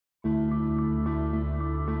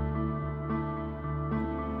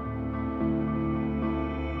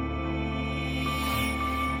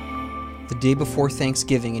The day before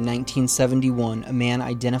Thanksgiving in 1971, a man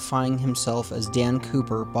identifying himself as Dan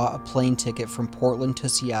Cooper bought a plane ticket from Portland to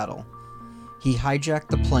Seattle. He hijacked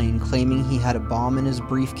the plane, claiming he had a bomb in his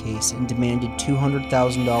briefcase, and demanded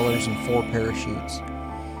 $200,000 and 4 parachutes.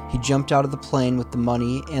 He jumped out of the plane with the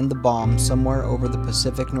money and the bomb somewhere over the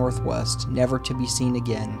Pacific Northwest, never to be seen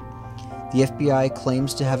again. The FBI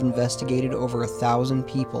claims to have investigated over 1,000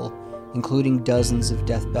 people, including dozens of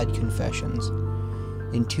deathbed confessions.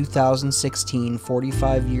 In 2016,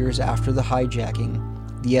 45 years after the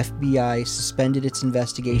hijacking, the FBI suspended its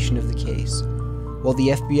investigation of the case. While the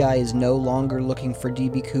FBI is no longer looking for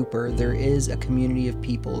D.B. Cooper, there is a community of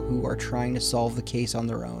people who are trying to solve the case on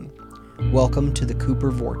their own. Welcome to the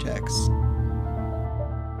Cooper Vortex.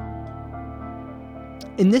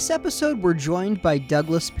 In this episode, we're joined by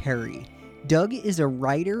Douglas Perry. Doug is a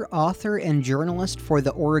writer, author, and journalist for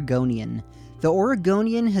The Oregonian. The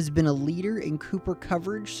Oregonian has been a leader in Cooper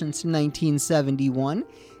coverage since 1971,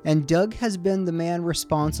 and Doug has been the man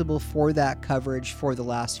responsible for that coverage for the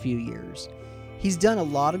last few years. He's done a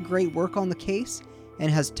lot of great work on the case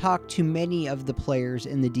and has talked to many of the players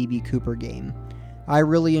in the D.B. Cooper game. I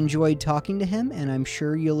really enjoyed talking to him, and I'm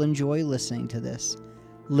sure you'll enjoy listening to this.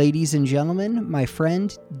 Ladies and gentlemen, my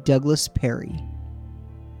friend Douglas Perry.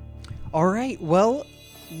 All right, well,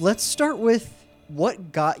 let's start with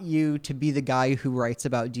what got you to be the guy who writes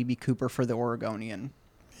about D.B. Cooper for The Oregonian?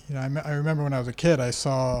 You know, I remember when I was a kid, I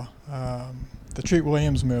saw the Treat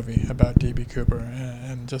Williams movie about D.B. Cooper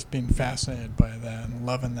and just being fascinated by that and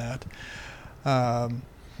loving that. And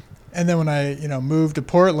then when I, moved to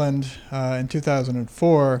Portland in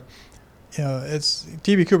 2004, it's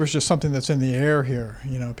D.B. Cooper's just something that's in the air here.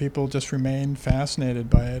 People just remain fascinated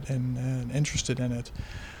by it and interested in it.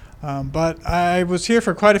 But I was here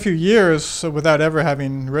for quite a few years without ever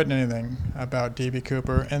having written anything about D.B.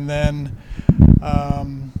 Cooper. And then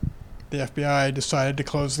the FBI decided to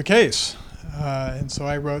close the case. And so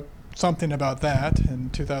I wrote something about that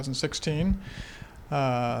in 2016,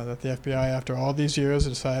 that the FBI, after all these years,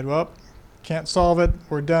 decided, well, can't solve it,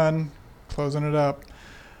 we're done, closing it up.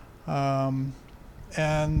 And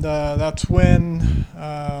that's when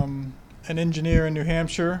an engineer in New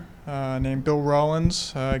Hampshire named Bill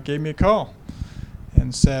Rollins gave me a call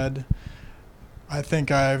and said, I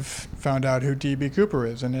think I've found out who D.B. Cooper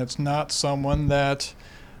is, and it's not someone that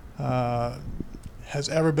has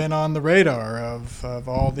ever been on the radar of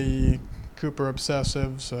all the Cooper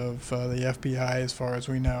obsessives of the FBI as far as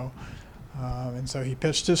we know. And so he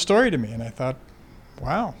pitched his story to me, and I thought,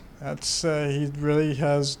 wow, that's he really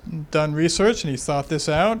has done research, and he's thought this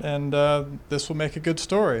out, and this will make a good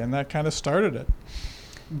story, and that kind of started it.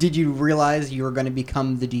 Did you realize you were going to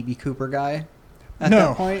become the D.B. Cooper guy at No.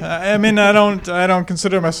 that point? I mean, I don't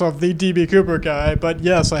consider myself the D.B. Cooper guy, but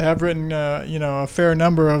yes, I have written a fair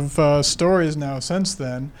number of stories now since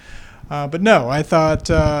then. But no, I thought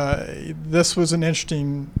this was an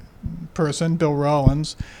interesting person, Bill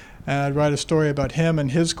Rollins, and I'd write a story about him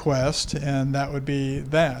and his quest, and that would be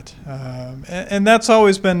that. And that's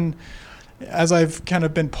always been, as I've kind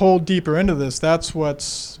of been pulled deeper into this, that's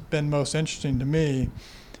what's been most interesting to me,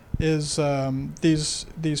 is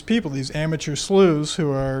these people, these amateur sleuths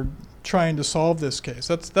who are trying to solve this case.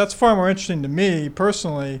 That's far more interesting to me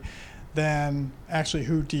personally than actually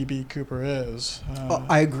who D.B. Cooper is.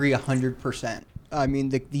 I agree 100%. I mean,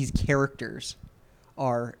 these characters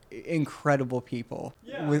are incredible people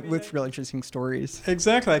with real interesting stories.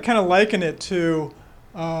 Exactly. I kind of liken it to,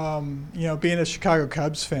 being a Chicago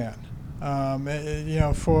Cubs fan.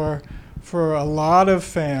 For a lot of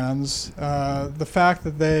fans, the fact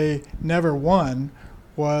that they never won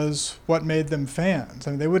was what made them fans.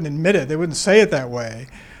 I mean, they wouldn't admit it. They wouldn't say it that way,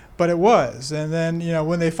 but it was. And then,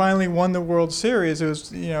 when they finally won the World Series, it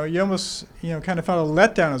was, you almost, kind of felt a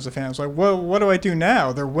letdown as a fan. It's like, well, what do I do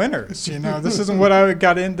now? They're winners. This isn't what I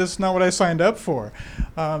got in. This is not what I signed up for.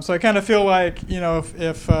 So I kind of feel like,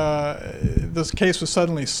 if this case was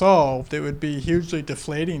suddenly solved, it would be hugely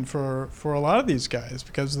deflating for a lot of these guys,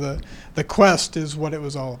 because the quest is what it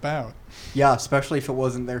was all about. Yeah, especially if it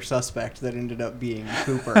wasn't their suspect that ended up being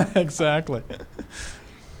Cooper. Exactly.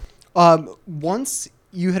 Once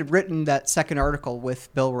you had written that second article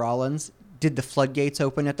with Bill Rollins, did the floodgates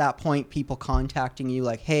open at that point? People contacting you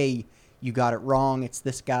like, hey, you got it wrong, it's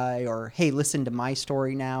this guy, or hey, listen to my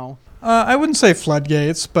story now? I wouldn't say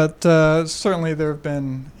floodgates, but certainly there have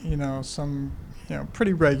been, some,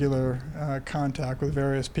 pretty regular contact with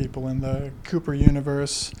various people in the Cooper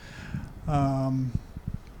universe.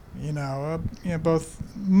 Both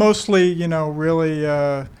mostly,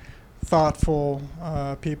 really thoughtful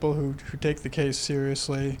people who take the case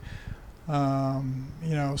seriously.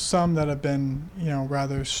 Some that have been,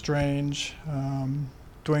 rather strange.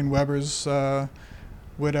 Dwayne Weber's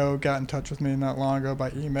widow got in touch with me not long ago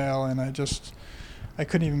by email, and I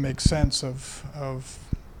couldn't even make sense of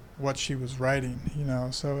what she was writing,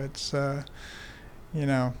 So it's,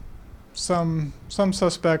 some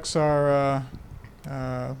suspects are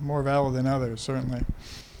more valid than others, certainly.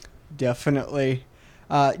 Definitely.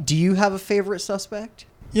 Do you have a favorite suspect?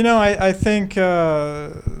 I think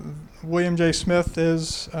William J. Smith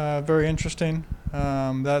is very interesting.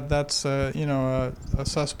 That's a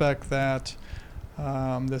suspect that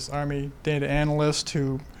this Army data analyst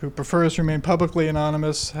who prefers to remain publicly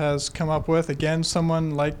anonymous has come up with. Again,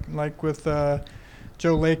 someone like with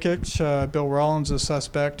Joe Lakich, Bill Rollins, a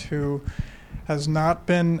suspect who has not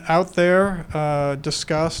been out there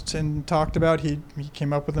discussed and talked about. He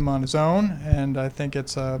came up with them on his own, and I think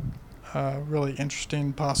it's a really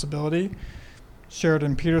interesting possibility.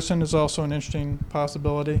 Sheridan Peterson is also an interesting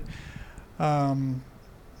possibility.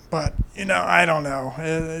 But, I don't know.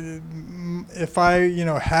 If I,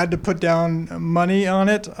 had to put down money on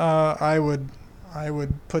it, I would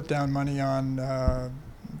put down money on, the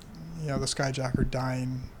skyjacker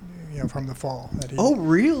dying, from the fall. Oh,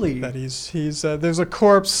 really? That he's there's a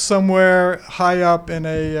corpse somewhere high up in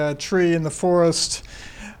a tree in the forest.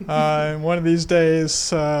 And one of these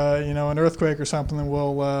days, an earthquake or something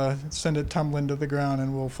will send it tumbling to the ground,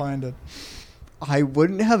 and we'll find it. I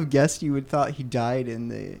wouldn't have guessed you would thought he died in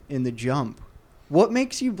the jump. What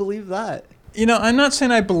makes you believe that? I'm not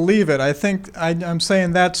saying I believe it. I think I'm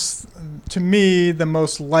saying that's, to me, the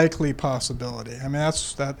most likely possibility. I mean,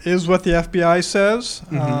 that is what the FBI says.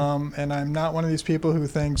 Mm-hmm. And I'm not one of these people who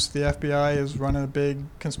thinks the FBI is running a big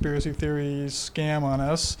conspiracy theory scam on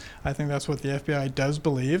us. I think that's what the FBI does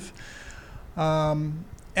believe. And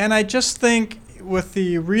I just think with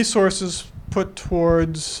the resources put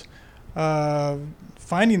towards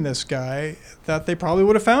finding this guy, that they probably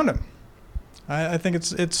would have found him. I think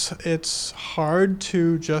it's hard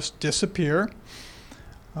to just disappear.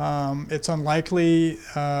 It's unlikely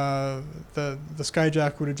the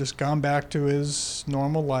skyjack would have just gone back to his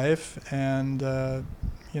normal life and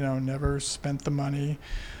never spent the money.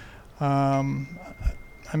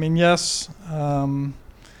 Yes,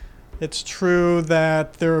 it's true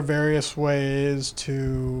that there are various ways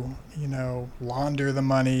to launder the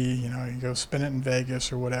money. You go spend it in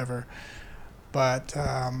Vegas or whatever, but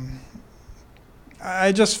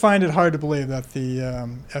I just find it hard to believe that the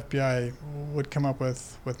FBI would come up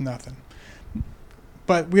with nothing.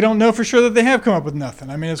 But we don't know for sure that they have come up with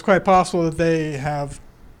nothing. I mean, it's quite possible that they have,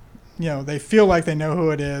 they feel like they know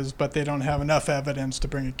who it is, but they don't have enough evidence to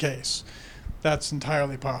bring a case. That's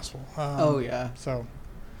entirely possible. Oh, yeah. So,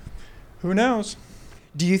 who knows?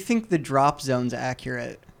 Do you think the drop zone's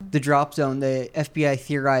accurate? The drop zone, the FBI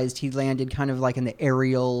theorized he landed kind of like in the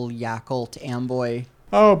Ariel Yakult Amboy.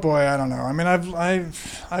 Oh boy, I don't know. I mean,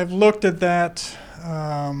 I've looked at that,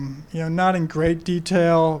 not in great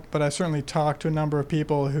detail, but I certainly talked to a number of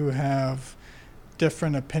people who have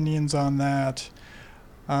different opinions on that.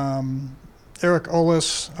 Eric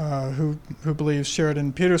Ollis, who believes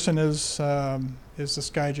Sheridan Peterson is the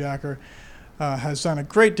skyjacker, has done a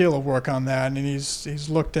great deal of work on that, and he's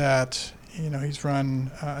looked at. He's run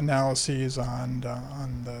analyses on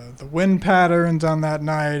the wind patterns on that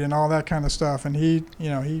night and all that kind of stuff. And he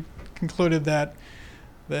concluded that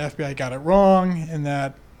the FBI got it wrong and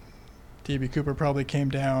that D.B. Cooper probably came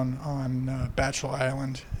down on Bachelor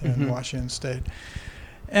Island in Washington State.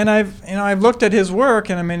 And I've looked at his work,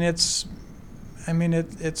 and it's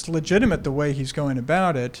legitimate the way he's going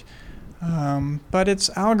about it. But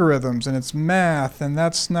it's algorithms and it's math, and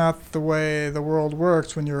that's not the way the world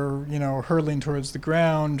works when you're, hurtling towards the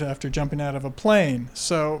ground after jumping out of a plane.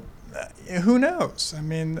 So who knows? I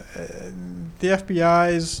mean, the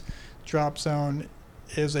FBI's drop zone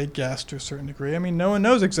is a guess to a certain degree. I mean, no one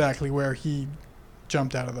knows exactly where he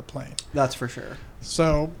jumped out of the plane. That's for sure.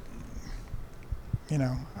 So,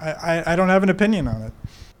 I don't have an opinion on it.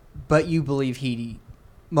 But you believe he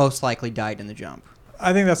most likely died in the jump?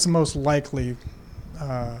 I think that's the most likely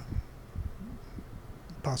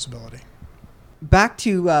possibility. Back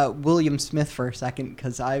to William Smith for a second,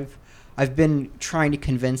 because I've been trying to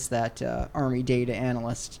convince that Army data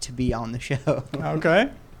analyst to be on the show. Okay.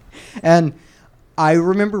 And I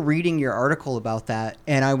remember reading your article about that,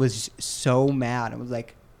 and I was so mad. I was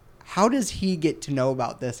like, how does he get to know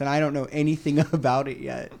about this? And I don't know anything about it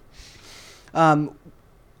yet.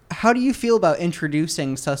 How do you feel about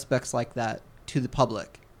introducing suspects like that to the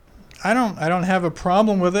public? I don't have a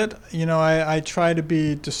problem with it. I try to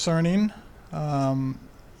be discerning.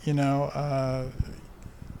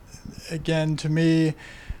 Again, to me,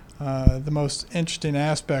 the most interesting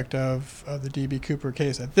aspect of the D.B. Cooper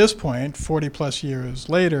case at this point, 40 plus years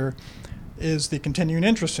later, is the continuing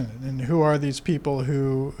interest in it. And who are these people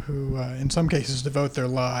who in some cases devote their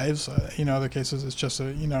lives, in other cases it's just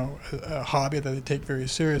a hobby that they take very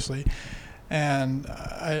seriously. And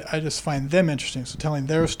I just find them interesting. So telling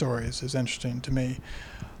their stories is interesting to me.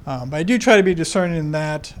 But I do try to be discerning in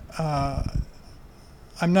that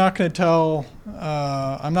I'm not going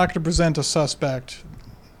to present a suspect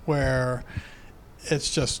where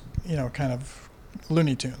it's just, kind of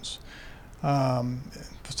Looney Tunes.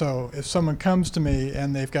 So if someone comes to me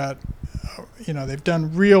and they've got, they've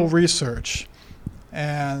done real research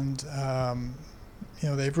and,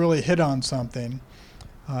 they've really hit on something,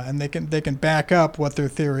 and they can back up what their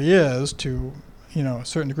theory is to, a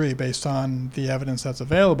certain degree based on the evidence that's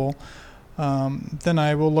available, then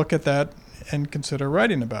I will look at that and consider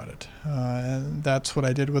writing about it. And that's what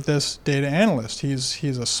I did with this data analyst.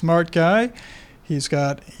 He's a smart guy. He's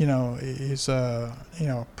got, he's a,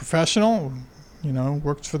 professional,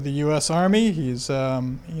 works for the U.S. Army. He's,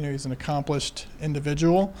 he's an accomplished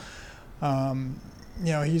individual.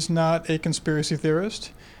 He's not a conspiracy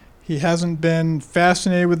theorist. He hasn't been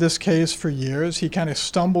fascinated with this case for years. He kind of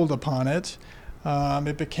stumbled upon it.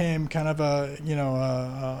 It became kind of a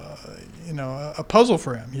puzzle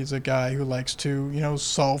for him. He's a guy who likes to,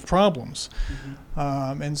 solve problems.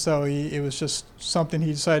 Mm-hmm. And so it was just something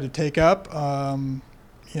he decided to take up,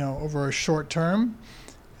 over a short term.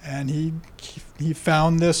 And he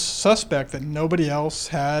found this suspect that nobody else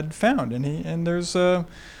had found. And there's a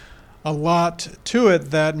lot to it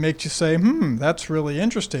that makes you say, that's really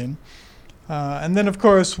interesting. And then, of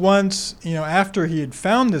course, once, after he had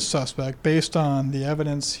found this suspect, based on the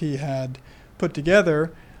evidence he had put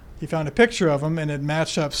together, he found a picture of him, and it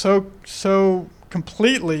matched up so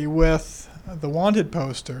completely with the wanted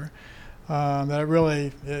poster that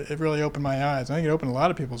it really opened my eyes. I think it opened a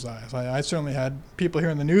lot of people's eyes. I certainly had people here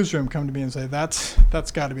in the newsroom come to me and say, that's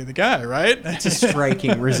got to be the guy, right? It's a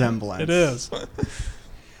striking resemblance. It is.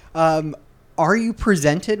 Are you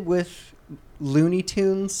presented with Looney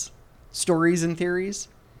Tunes stories and theories?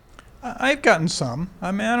 I've gotten some.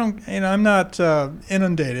 I mean, I'm not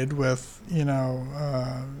inundated with,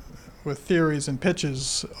 with theories and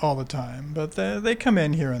pitches all the time, but they come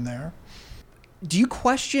in here and there. Do you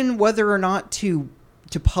question whether or not to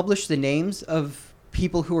publish the names of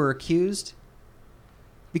people who are accused?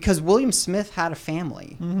 Because William Smith had a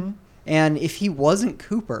family. Mm-hmm. And if he wasn't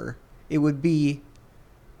Cooper, it would be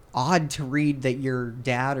odd to read that your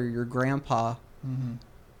dad or your grandpa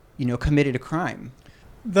committed a crime.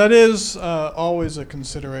 That is always a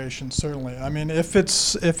consideration, certainly. I mean, if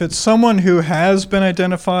it's someone who has been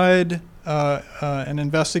identified and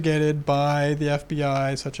investigated by the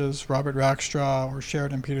FBI, such as Robert Rackstraw or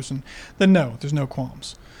Sheridan Peterson, then no, there's no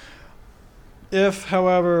qualms. If,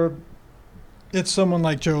 however, it's someone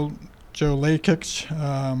like Joe Lakich,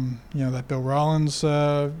 that Bill Rollins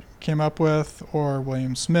came up with, or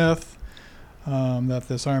William Smith, that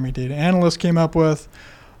this Army data analyst came up with,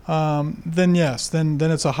 then yes, then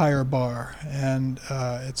it's a higher bar, and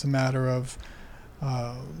it's a matter of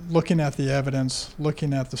looking at the evidence,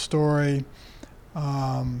 looking at the story,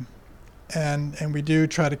 and we do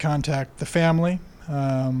try to contact the family,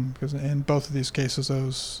 because in both of these cases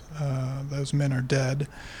those men are dead.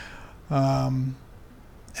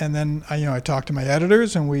 And then I talk to my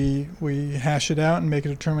editors, and we hash it out and make a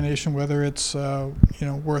determination whether it's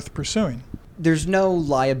worth pursuing. There's no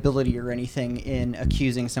liability or anything in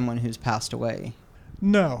accusing someone who's passed away.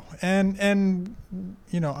 No, and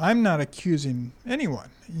I'm not accusing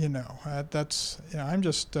anyone. That's I'm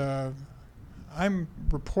just I'm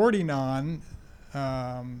reporting on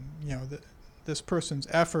this person's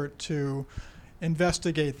effort to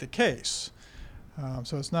investigate the case.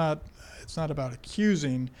 So it's not about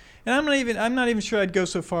accusing, and I'm not even sure I'd go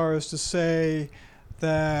so far as to say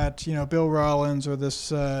that Bill Rollins or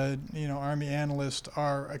this Army analyst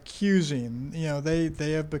are accusing.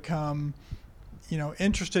 They have become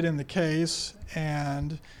interested in the case,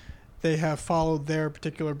 and they have followed their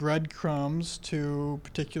particular breadcrumbs to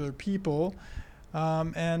particular people,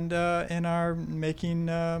 and are making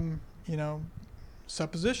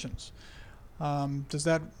suppositions. Does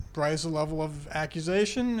that rise the level of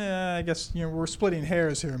accusation? I guess we're splitting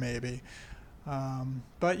hairs here, maybe.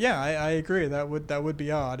 But yeah, I agree. That would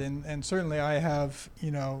be odd, and certainly I have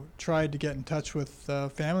tried to get in touch with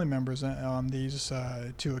family members on these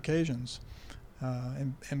two occasions.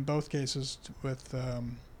 In both cases, with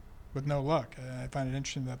no luck. I find it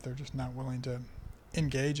interesting that they're just not willing to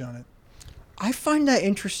engage on it. I find that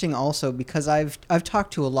interesting also because I've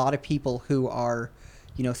talked to a lot of people who are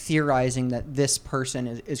theorizing that this person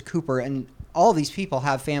is Cooper, and all these people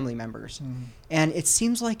have family members. Mm-hmm. And it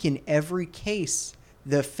seems like in every case,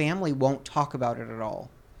 the family won't talk about it at all.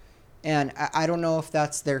 And I don't know if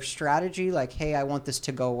that's their strategy, like, hey, I want this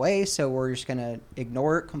to go away, so we're just going to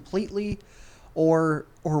ignore it completely, or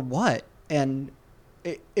what. And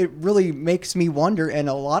it really makes me wonder, and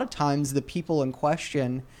a lot of times the people in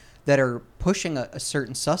question that are pushing a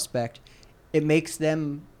certain suspect, it makes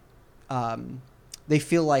them, they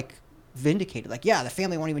feel like vindicated. Like, yeah, the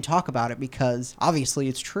family won't even talk about it because obviously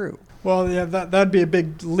it's true. Well, yeah, that'd be a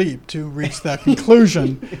big leap to reach that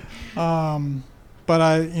conclusion. But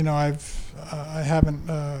I haven't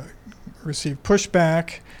received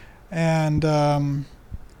pushback, and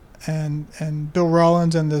Bill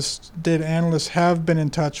Rollins and this data analyst have been in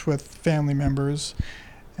touch with family members,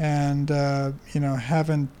 and they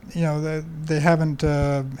haven't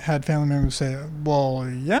had family members say, well,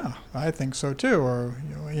 yeah, I think so too, or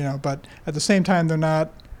but at the same time they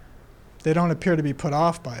don't appear to be put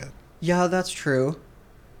off by it. Yeah, that's true.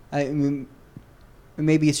 I mean,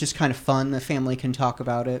 maybe it's just kind of fun. The family can talk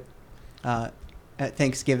about it at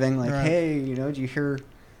Thanksgiving. Like, right. Hey, did you hear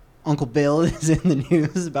Uncle Bill is in the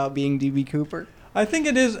news about being D.B. Cooper? I think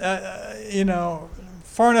it is,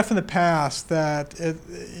 far enough in the past that, a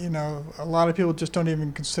lot of people just don't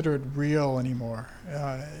even consider it real anymore.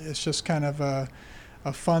 It's just kind of a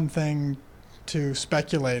fun thing to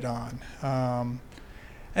speculate on.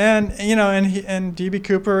 And D.B.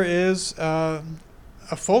 Cooper is a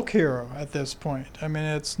folk hero at this point. I mean,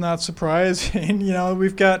 it's not surprising.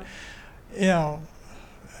 We've got,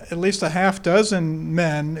 at least a half dozen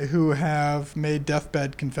men who have made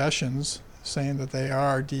deathbed confessions saying that they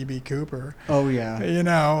are D.B. Cooper. Oh, yeah.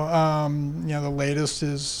 The latest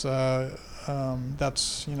is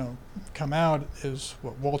that's come out is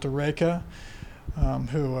Walter Reka,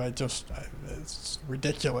 who it's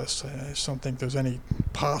ridiculous. I just don't think there's any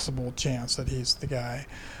possible chance that he's the guy.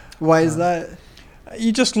 Why is that?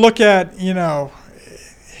 You just look at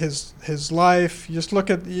his life. You just look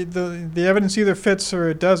at the evidence either fits or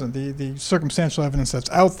it doesn't. The circumstantial evidence that's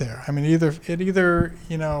out there. I mean, it either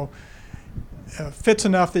fits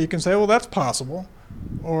enough that you can say, well, that's possible,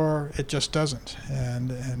 or it just doesn't.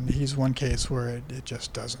 And he's one case where it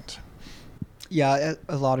just doesn't. Yeah,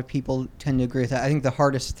 a lot of people tend to agree with that. I think the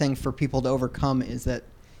hardest thing for people to overcome is that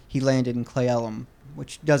he landed in Cle Elum,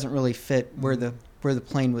 which doesn't really fit where the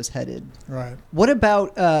plane was headed. Right. What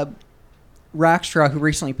about Rackstraw, who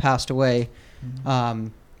recently passed away,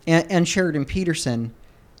 and Sheridan Peterson?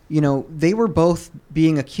 They were both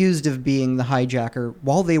being accused of being the hijacker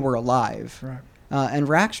while they were alive. Right. And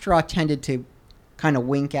Rackstraw tended to kind of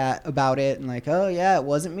wink about it and like, oh, yeah, it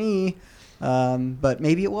wasn't me, but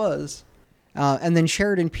maybe it was. And then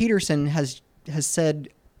Sheridan Peterson has said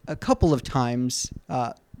a couple of times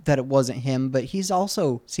that it wasn't him, but he's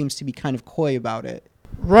also seems to be kind of coy about it.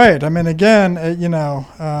 Right. I mean, again,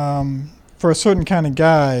 for a certain kind of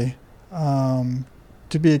guy,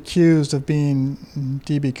 to be accused of being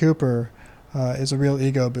D.B. Cooper is a real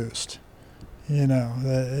ego boost.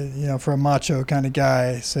 For a macho kind of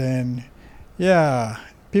guy saying, yeah,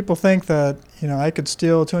 people think that, I could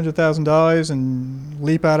steal $200,000 and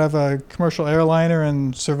leap out of a commercial airliner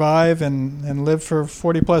and survive and live for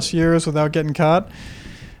 40 plus years without getting caught.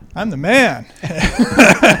 I'm the man.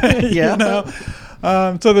 Yeah.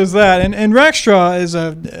 So there's that. And Rackstraw is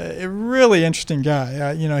a really interesting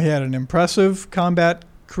guy. He had an impressive combat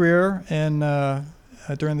career during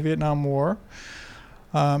the Vietnam War.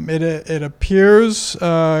 It appears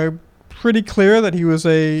pretty clear that he was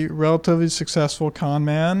a relatively successful con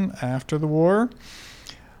man after the war.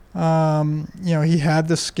 He had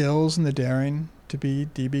the skills and the daring to be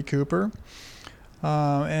D.B. Cooper.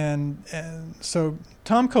 And so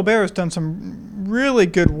Tom Colbert has done some really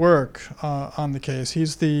good work on the case.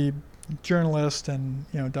 He's the journalist and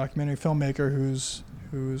documentary filmmaker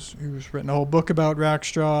who's written a whole book about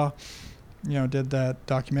Rackstraw. Did that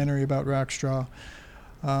documentary about Rackstraw.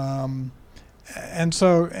 And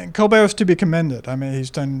Colbert's to be commended. I mean, he's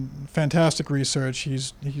done fantastic research.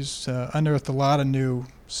 He's unearthed a lot of new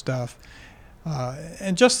stuff.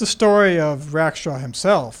 And just the story of Rackstraw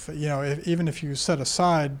himself, even if you set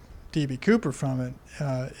aside D.B. Cooper from it,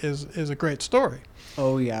 is a great story.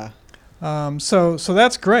 Oh, yeah. So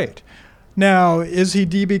that's great. Now, is he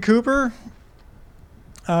D.B. Cooper?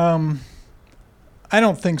 I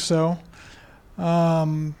don't think so.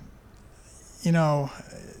 One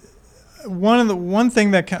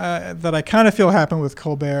thing that I kind of feel happened with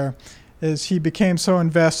Colbert is he became so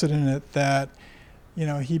invested in it that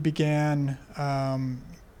he began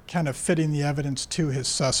kind of fitting the evidence to his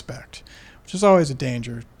suspect, which is always a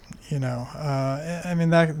danger, I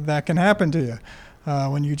mean, that can happen to you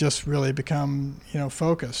when you just really become,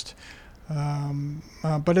 focused.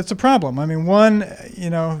 But it's a problem. I mean,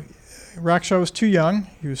 Rackshaw was too young.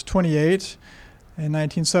 He was 28 in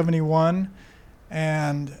 1971.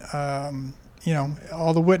 And,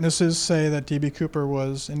 all the witnesses say that D.B. Cooper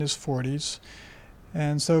was in his 40s.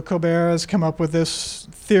 And so Colbert has come up with this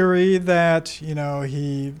theory that,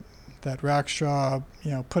 that Rackshaw,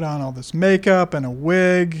 put on all this makeup and a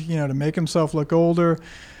wig, to make himself look older.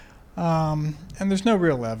 And there's no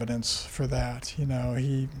real evidence for that.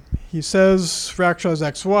 He says Rackshaw's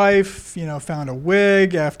ex-wife, found a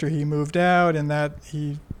wig after he moved out, and that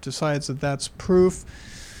he decides that that's proof.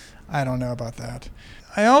 I don't know about that.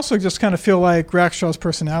 I also just kind of feel like Rackshaw's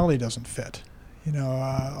personality doesn't fit.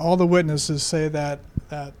 All the witnesses say that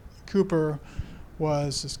Cooper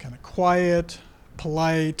was this kind of quiet,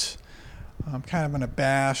 polite, kind of an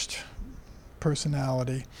abashed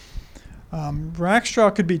personality.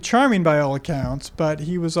 Rackstraw could be charming by all accounts, but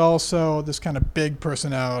he was also this kind of big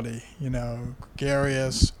personality,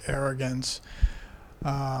 gregarious, arrogant.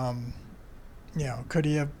 Could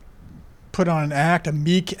he have put on an act, a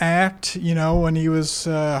meek act, when he was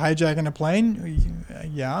hijacking a plane?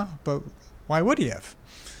 Yeah, but why would he have?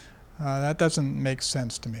 That doesn't make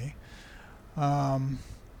sense to me. And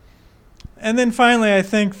then finally, I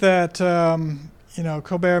think that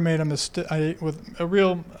Colbert made a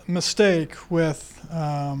real mistake with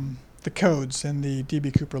the codes in the D.B.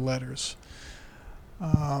 Cooper letters.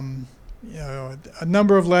 A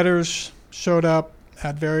number of letters showed up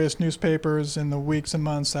at various newspapers in the weeks and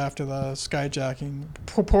months after the skyjacking,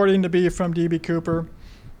 purporting to be from D.B. Cooper.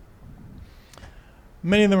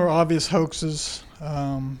 Many of them were obvious hoaxes.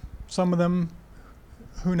 Some of them,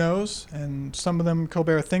 who knows? And some of them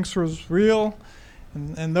Colbert thinks was real.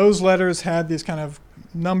 And those letters had these kind of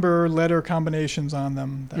letter combinations on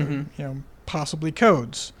them that were, possibly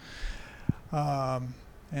codes.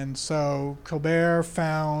 And so Colbert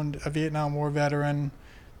found a Vietnam War veteran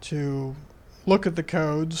to look at the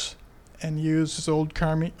codes and use his old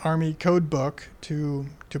Army code book to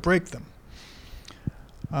break them.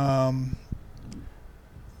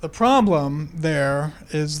 The problem there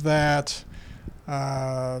is that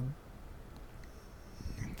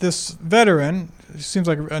this veteran, he seems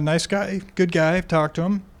like a nice guy, good guy. I've talked to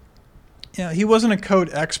him. He wasn't a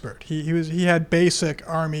code expert. He had basic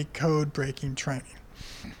Army code breaking training,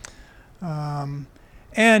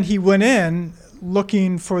 and he went in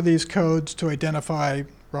looking for these codes to identify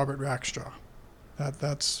Robert Rackstraw.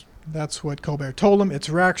 That's what Colbert told him. It's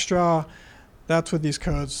Rackstraw. That's what these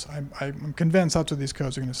codes. I'm convinced that's what these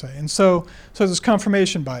codes are going to say. And so there's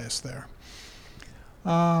confirmation bias there.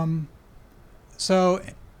 So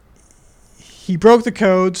he broke the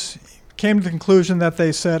codes, came to the conclusion that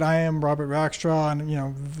they said, "I am Robert Rackstraw,"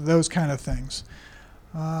 and those kind of things.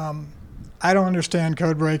 I don't understand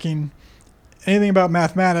code breaking. Anything about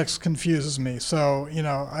mathematics confuses me. So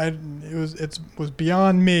it was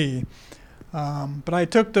beyond me. But I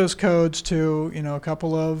took those codes to a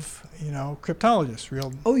couple of cryptologists,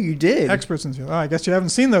 real. Oh, you did? Experts in the field. Oh, I guess you haven't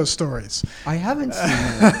seen those stories. I haven't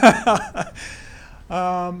seen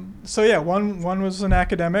them. So yeah, one was an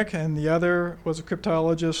academic, and the other was a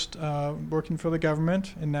cryptologist working for the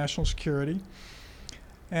government in national security.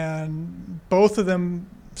 And both of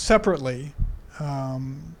them separately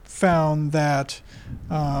found that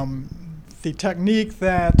the technique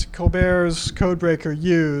that Colbert's codebreaker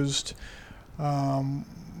used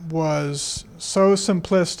was so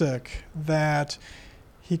simplistic that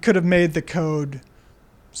he could have made the code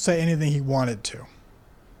say anything he wanted to.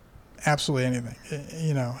 Absolutely anything.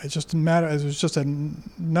 It just didn't matter. It was just a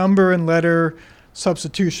number and letter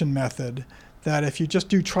substitution method that if you just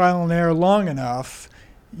do trial and error long enough,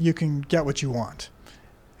 you can get what you want.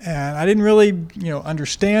 And I didn't really,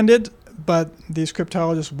 understand it, but these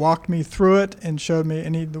cryptologists walked me through it and showed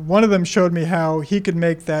me, one of them showed me how he could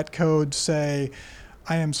make that code say,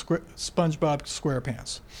 "I am SpongeBob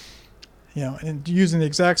SquarePants." And using the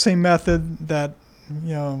exact same method that,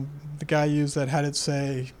 the guy used that had it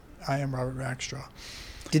say, "I am Robert Rackstraw."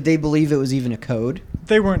 Did they believe it was even a code?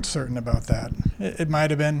 They weren't certain about that. It might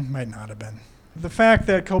have been, might not have been. The fact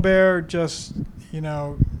that Colbert just,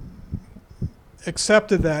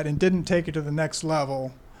 accepted that and didn't take it to the next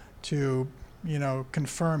level to,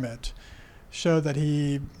 confirm it, showed that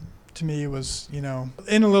he, to me, was, in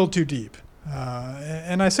a little too deep.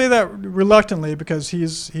 And I say that reluctantly because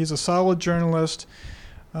he's a solid journalist.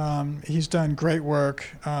 He's done great work,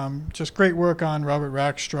 just great work on Robert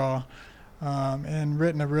Rackstraw, and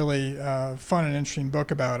written a really fun and interesting book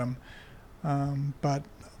about him. But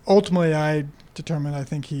ultimately, I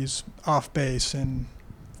think he's off base in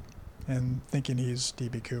and thinking he's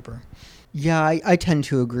D.B. Cooper. Yeah, I tend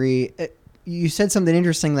to agree. You said something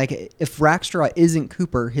interesting, like if Rackstraw isn't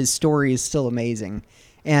Cooper, his story is still amazing.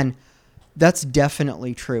 And that's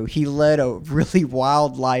definitely true. He led a really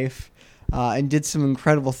wild life and did some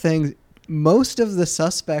incredible things. Most of the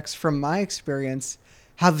suspects, from my experience,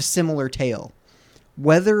 have a similar tale.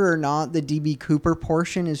 Whether or not the D.B. Cooper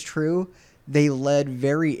portion is true, they led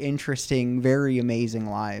very interesting, very amazing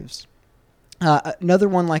lives. Another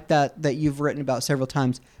one like that you've written about several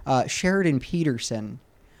times, Sheridan Peterson.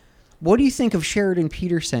 What do you think of Sheridan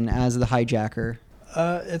Peterson as the hijacker?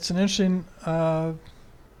 It's an interesting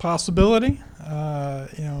possibility.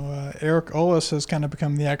 Eric Ollis has kind of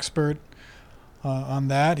become the expert on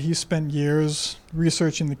that. He spent years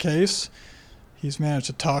researching the case. He's managed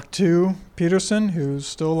to talk to Peterson, who's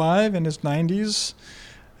still alive in his 90s.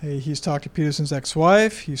 He's talked to Peterson's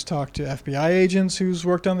ex-wife. He's talked to FBI agents who's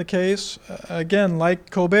worked on the case. Again, like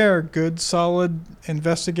Colbert, good, solid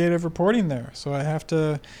investigative reporting there. So I have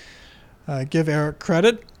to give Eric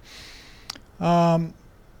credit. And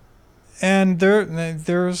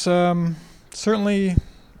there's certainly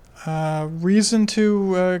reason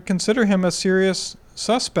to consider him a serious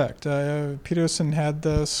suspect. Peterson had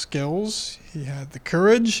the skills, he had the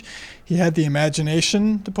courage, he had the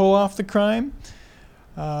imagination to pull off the crime.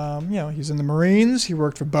 He's in the Marines, he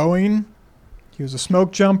worked for Boeing, he was a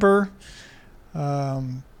smoke jumper,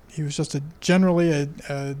 he was just generally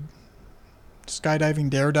a skydiving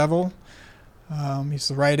daredevil. He's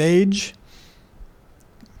the right age.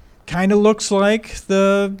 Kind of looks like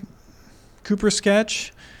the Cooper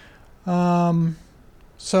sketch. He's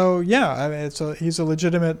a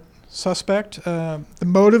legitimate suspect. The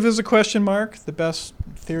motive is a question mark. The best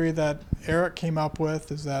theory that Eric came up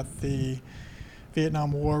with is that the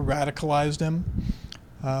Vietnam War radicalized him.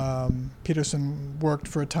 Peterson worked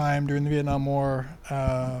for a time during the Vietnam War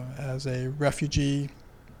as a refugee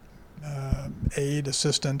aid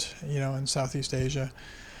assistant, in Southeast Asia.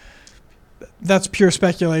 That's pure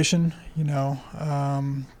speculation,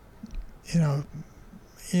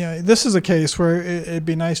 This is a case where it'd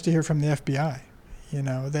be nice to hear from the FBI.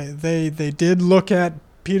 They did look at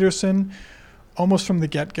Peterson almost from the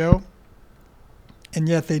get-go, and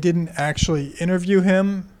yet they didn't actually interview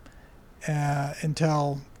him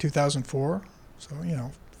until 2004. So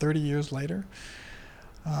 30 years later.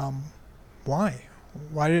 Why?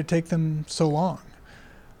 Why did it take them so long?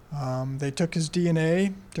 They took his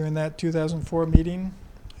DNA during that 2004 meeting.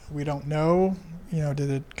 We don't know. Did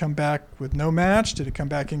it come back with no match? Did it come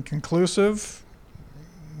back inconclusive?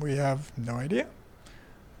 We have no idea.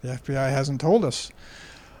 The FBI hasn't told us.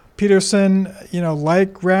 Peterson,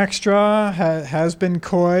 like Rackstraw, has been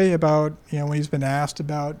coy about, when he's been asked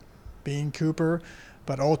about being Cooper,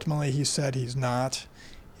 but ultimately he said he's not.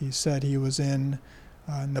 He said he was in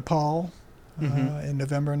Nepal in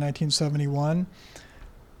November 1971.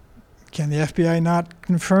 Can the FBI not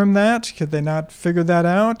confirm that? Could they not figure that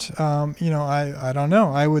out? I don't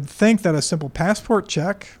know. I would think that a simple passport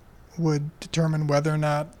check would determine whether or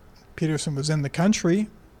not Peterson was in the country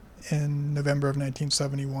in November of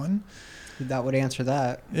 1971. That would answer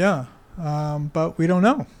that. Yeah, but we don't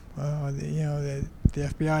know. The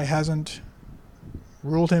FBI hasn't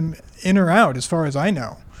ruled him in or out, as far as I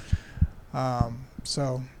know.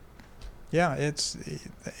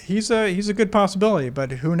 He's a good possibility,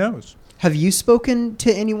 but who knows? Have you spoken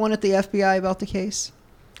to anyone at the FBI about the case?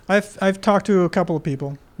 I've talked to a couple of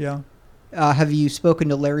people. Yeah. Have you spoken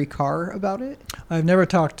to Larry Carr about it? I've never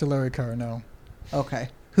talked to Larry Carr. No. Okay.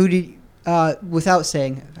 Who did? Without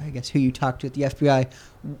saying, I guess who you talked to at the FBI,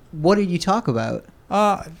 what did you talk about?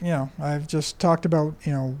 I've just talked about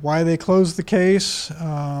why they closed the case.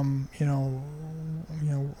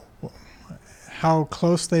 How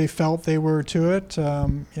close they felt they were to it.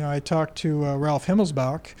 I talked to Ralph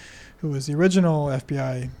Himmelsbach, who was the original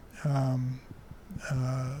FBI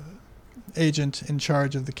agent in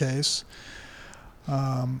charge of the case.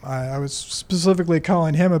 I was specifically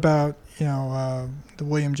calling him about the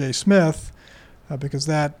William J. Smith because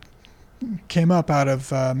that came up out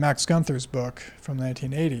of Max Gunther's book from the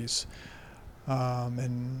 1980s.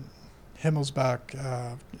 And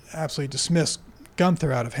Himmelsbach absolutely dismissed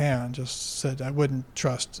Gunther out of hand, just said I wouldn't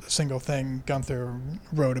trust a single thing Gunther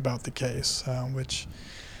wrote about the case, which,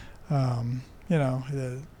 is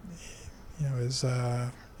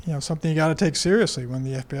something you got to take seriously when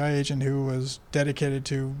the FBI agent who was dedicated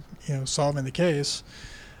to solving the case,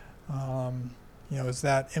 is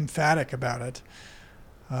that emphatic about it.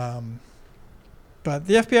 But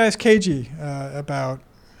the FBI is cagey about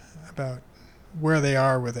where they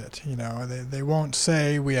are with it. They won't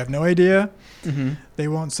say, we have no idea. Mm-hmm. They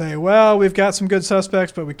won't say, well, we've got some good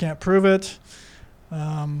suspects, but we can't prove it.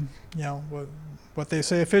 What they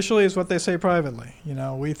say officially is what they say privately.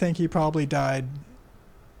 We think he probably died,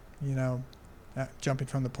 jumping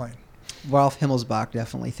from the plane. Ralph Himmelsbach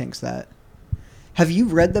definitely thinks that. Have you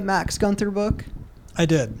read the Max Gunther book? I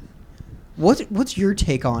did. What's your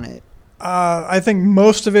take on it? I think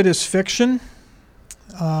most of it is fiction.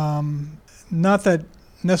 Not that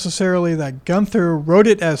necessarily that Gunther wrote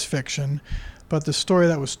it as fiction, but the story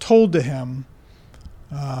that was told to him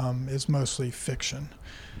is mostly fiction.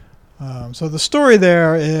 So the story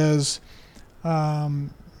there is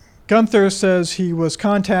Gunther says he was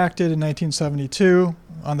contacted in 1972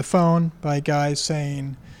 on the phone by a guy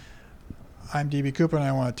saying, I'm D.B. Cooper and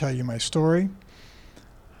I want to tell you my story.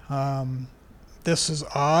 This is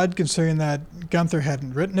odd considering that Gunther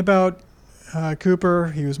hadn't written about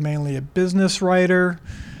Cooper. He was mainly a business writer.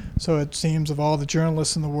 So it seems of all the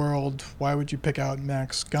journalists in the world, why would you pick out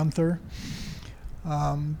Max Gunther?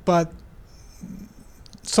 But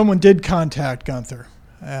someone did contact Gunther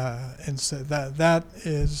and said that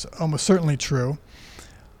is almost certainly true.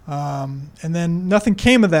 And then nothing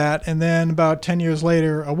came of that. And then about 10 years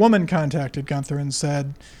later, a woman contacted Gunther and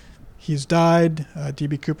said, he's died.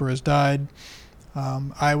 D.B. Cooper has died.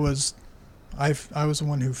 I was the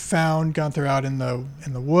one who found Gunther out in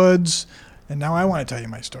the woods, and now I want to tell you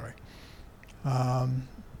my story.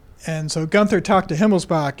 And so Gunther talked to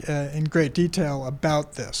Himmelsbach in great detail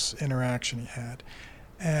about this interaction he had.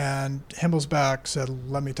 And Himmelsbach said,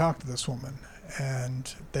 let me talk to this woman.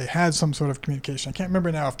 And they had some sort of communication. I can't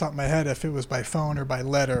remember now off the top of my head if it was by phone or by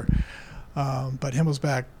letter. But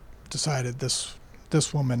Himmelsbach decided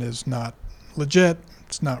this woman is not legit.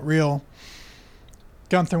 It's not real.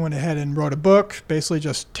 Gunther went ahead and wrote a book, basically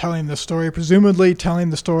just telling the story, presumably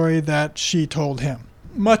telling the story that she told him.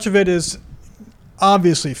 Much of it is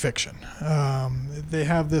obviously fiction. They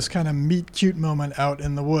have this kind of meet cute moment out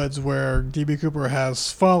in the woods where D.B. Cooper has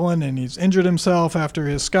fallen and he's injured himself after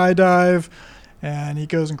his skydive, and he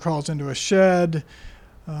goes and crawls into a shed,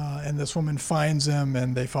 and this woman finds him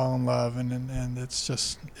and they fall in love, and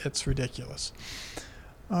it's ridiculous.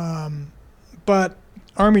 But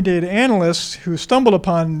Army data analysts who stumbled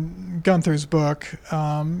upon Gunther's book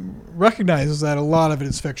recognizes that a lot of it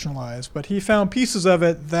is fictionalized, but he found pieces of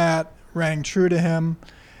it that rang true to him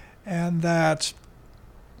and that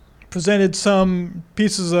presented some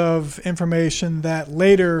pieces of information that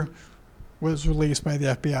later was released by the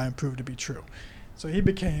FBI and proved to be true. So he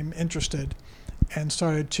became interested and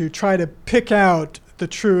started to try to pick out the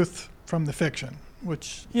truth from the fiction,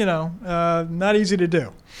 which, not easy to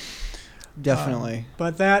do. Definitely.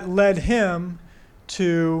 But that led him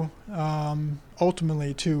to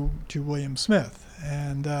ultimately to William Smith,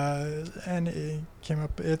 and it came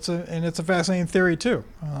up. It's a fascinating theory too.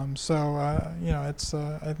 I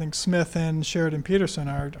think Smith and Sheridan Peterson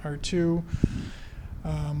are two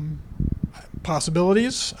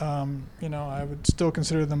possibilities. I would still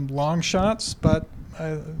consider them long shots, but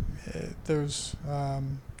there's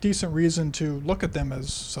decent reason to look at them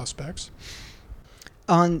as suspects.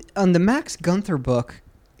 On the Max Gunther book,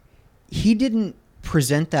 he didn't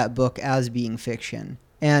present that book as being fiction,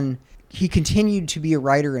 and he continued to be a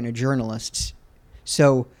writer and a journalist.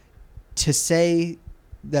 So to say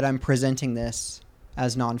that I'm presenting this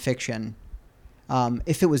as nonfiction,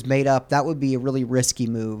 if it was made up, that would be a really risky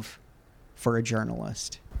move for a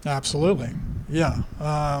journalist. Absolutely. Yeah.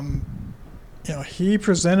 He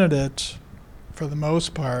presented it, for the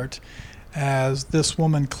most part, as this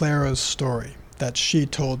woman Clara's story that she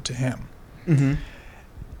told to him. Mm-hmm.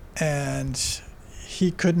 And he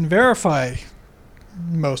couldn't verify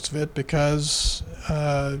most of it because,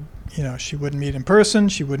 she wouldn't meet in person.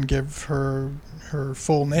 She wouldn't give her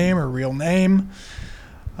full name or real name.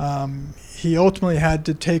 He ultimately had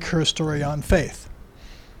to take her story on faith.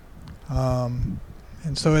 And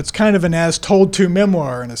so it's kind of an as-told-to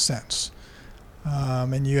memoir in a sense.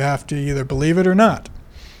 And you have to either believe it or not.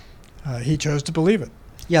 He chose to believe it.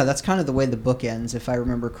 Yeah, that's kind of the way the book ends, if I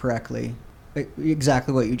remember correctly.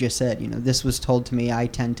 Exactly what you just said. This was told to me. I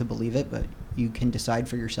tend to believe it, but you can decide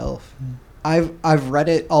for yourself. Mm. I've read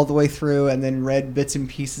it all the way through and then read bits and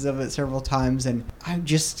pieces of it several times, and I'm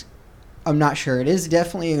not sure. It is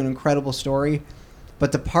definitely an incredible story,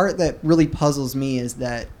 but the part that really puzzles me is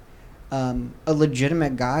that a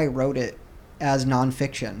legitimate guy wrote it as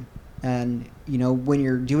nonfiction. And, when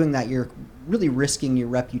you're doing that, you're really risking your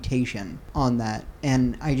reputation on that.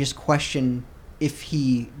 And I just question if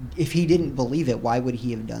he didn't believe it, why would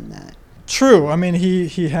he have done that? True. I mean,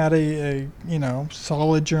 he had a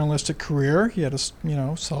solid journalistic career. He had a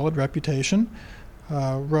solid reputation.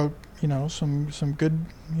 Wrote some good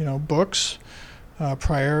books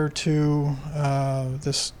prior to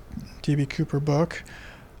this D.B. Cooper book.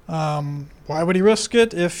 Why would he risk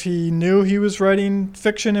it if he knew he was writing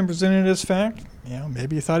fiction and presenting it as fact?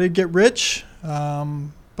 Maybe he thought he'd get rich,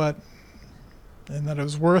 and that it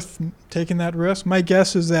was worth taking that risk. My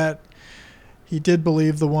guess is that he did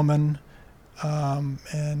believe the woman, and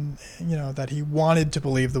that he wanted to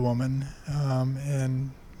believe the woman,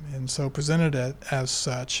 and so presented it as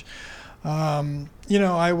such.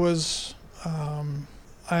 I was, when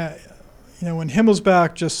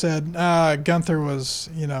Himmelsbach just said, Gunther was,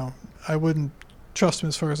 I wouldn't trust him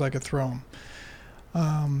as far as I could throw him.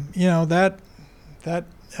 That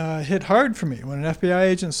hit hard for me. When an FBI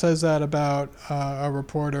agent says that about a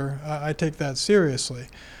reporter, I take that seriously.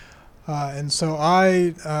 And so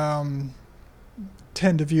I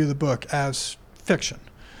tend to view the book as fiction.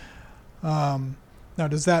 Now,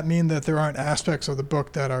 does that mean that there aren't aspects of the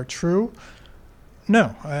book that are true?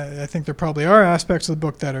 No, I think there probably are aspects of the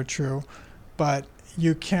book that are true, but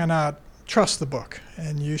you cannot trust the book,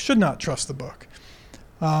 and you should not trust the book.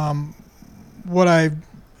 What I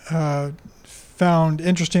found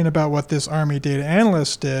interesting about what this Army data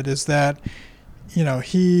analyst did is that,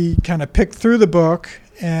 he kind of picked through the book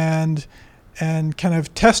and kind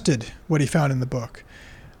of tested what he found in the book.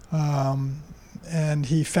 And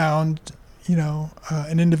he found,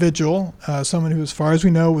 an individual, someone who, as far as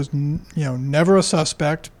we know, was, never a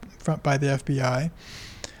suspect by the FBI.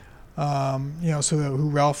 So who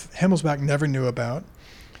Ralph Himmelsbach never knew about.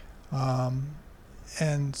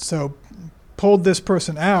 And so pulled this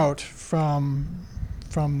person out from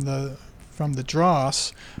the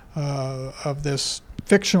dross of this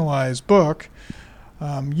fictionalized book,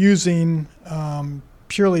 using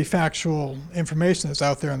purely factual information that's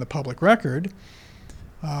out there in the public record.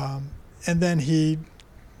 And then he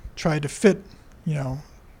tried to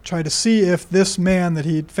try to see if this man that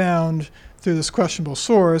he'd found through this questionable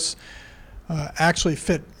source actually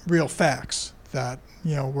fit real facts that,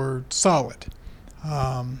 were solid.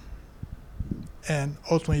 And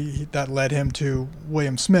ultimately that led him to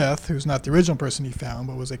William Smith, who's not the original person he found,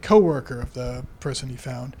 but was a co-worker of the person he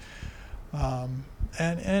found.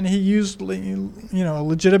 And he used, a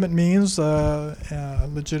legitimate means, a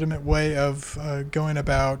legitimate way of going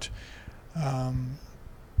about,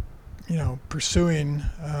 pursuing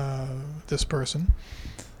this person.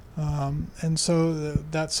 And so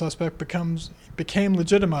that suspect became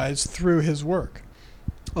legitimized through his work.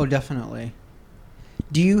 Oh, definitely.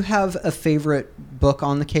 Do you have a favorite book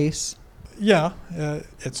on the case? Yeah,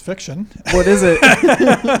 it's fiction. What is it?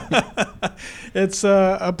 It's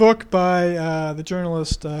a book by the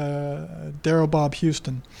journalist Darrell Bob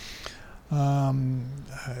Houston.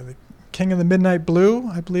 The King of the Midnight Blue,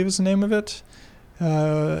 I believe is the name of it.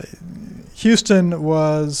 Houston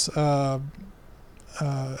was a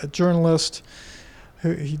journalist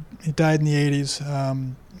who he died in the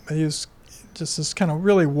 80s. He was just this kind of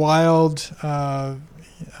really wild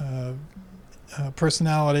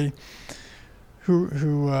personality who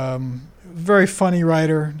very funny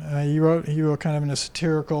writer. He wrote kind of in a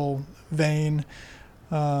satirical vein,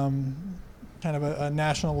 kind of a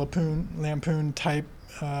National Lampoon type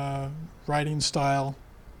writing style,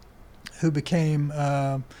 who became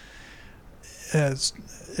he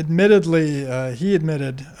admitted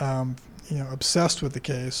obsessed with the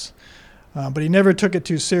case, but he never took it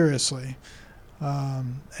too seriously.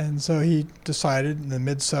 And so he decided in the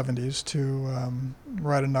mid-'70s to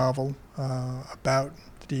write a novel about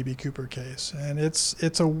the D.B. Cooper case. And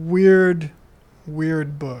it's a weird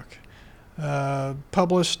book.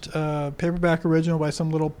 Published paperback original by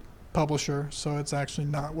some little publisher, so it's actually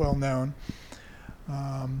not well known.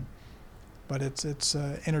 But it's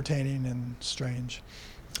entertaining and strange.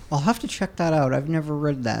 I'll have to check that out. I've never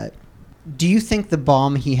read that. Do you think the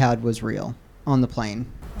bomb he had was real on the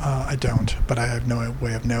plane? I don't, but I have no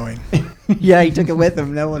way of knowing. Yeah, he took it with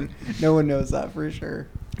him. No one knows that for sure.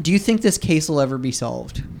 Do you think this case will ever be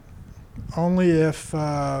solved? Only if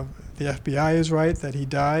the FBI is right that he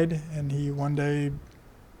died and one day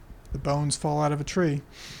the bones fall out of a tree.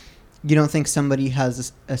 You don't think somebody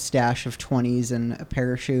has a stash of 20s and a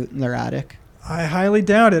parachute in their attic? I highly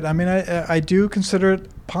doubt it. I mean, I do consider it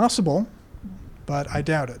possible, but I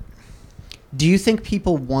doubt it. Do you think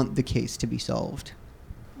people want the case to be solved?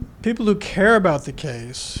 People who care about the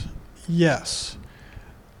case, yes.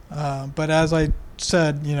 But as I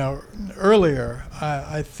said, earlier,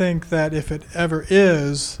 I think that if it ever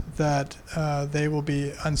is, that they will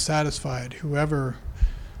be unsatisfied, whoever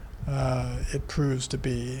it proves to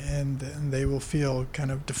be, and they will feel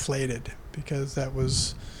kind of deflated, because that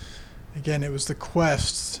was, again, it was the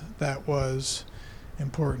quest that was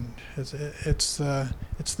important. It's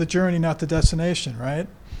the journey, not the destination, right?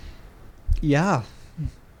 Yeah.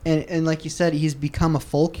 And like you said, he's become a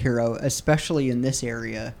folk hero, especially in this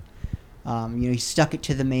area. He stuck it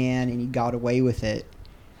to the man and he got away with it.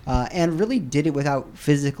 And really did it without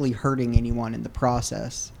physically hurting anyone in the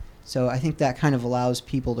process. So I think that kind of allows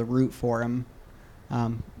people to root for him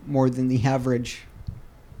more than the average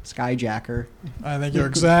skyjacker. I think you're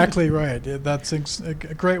exactly right. That's a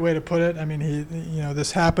great way to put it. I mean,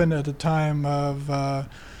 this happened at a time of,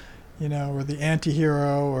 where the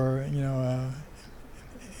anti-hero or,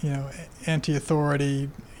 anti-authority,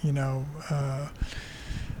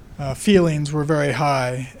 feelings were very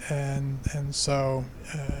high, and so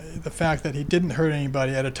the fact that he didn't hurt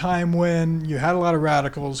anybody at a time when you had a lot of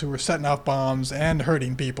radicals who were setting off bombs and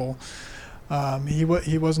hurting people, he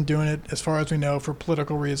wasn't doing it, as far as we know, for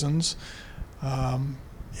political reasons.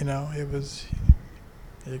 It was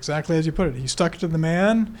exactly as you put it. He stuck to the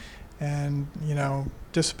man, and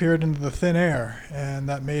disappeared into the thin air, and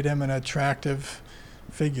that made him an attractive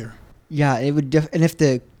figure. Yeah, it would, and if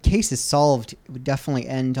the case is solved, it would definitely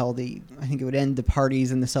end I think it would end the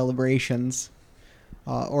parties and the celebrations,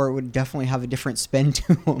 or it would definitely have a different spin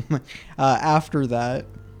to them after that.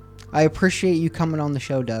 I appreciate you coming on the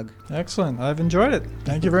show, Doug. Excellent. I've enjoyed it.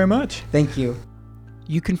 Thank you very much. Thank you.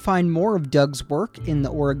 You can find more of Doug's work in the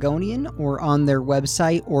Oregonian or on their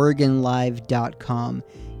website, OregonLive.com.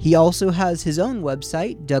 He also has his own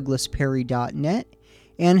website, DouglasPerry.net,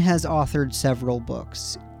 and has authored several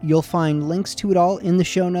books. You'll find links to it all in the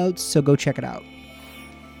show notes, so go check it out.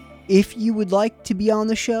 If you would like to be on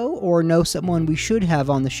the show or know someone we should have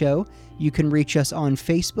on the show, you can reach us on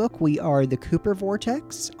Facebook. We are The Cooper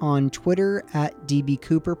Vortex, on Twitter at DB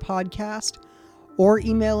Cooper Podcast, or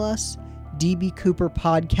email us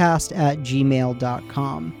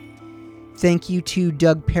dbcooperpodcast@gmail.com. Thank you to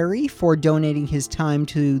Doug Perry for donating his time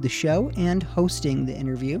to the show and hosting the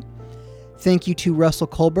interview. Thank you to Russell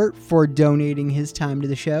Colbert for donating his time to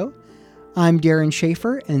the show. I'm Darren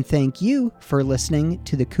Schaefer, and thank you for listening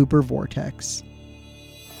to the Cooper Vortex.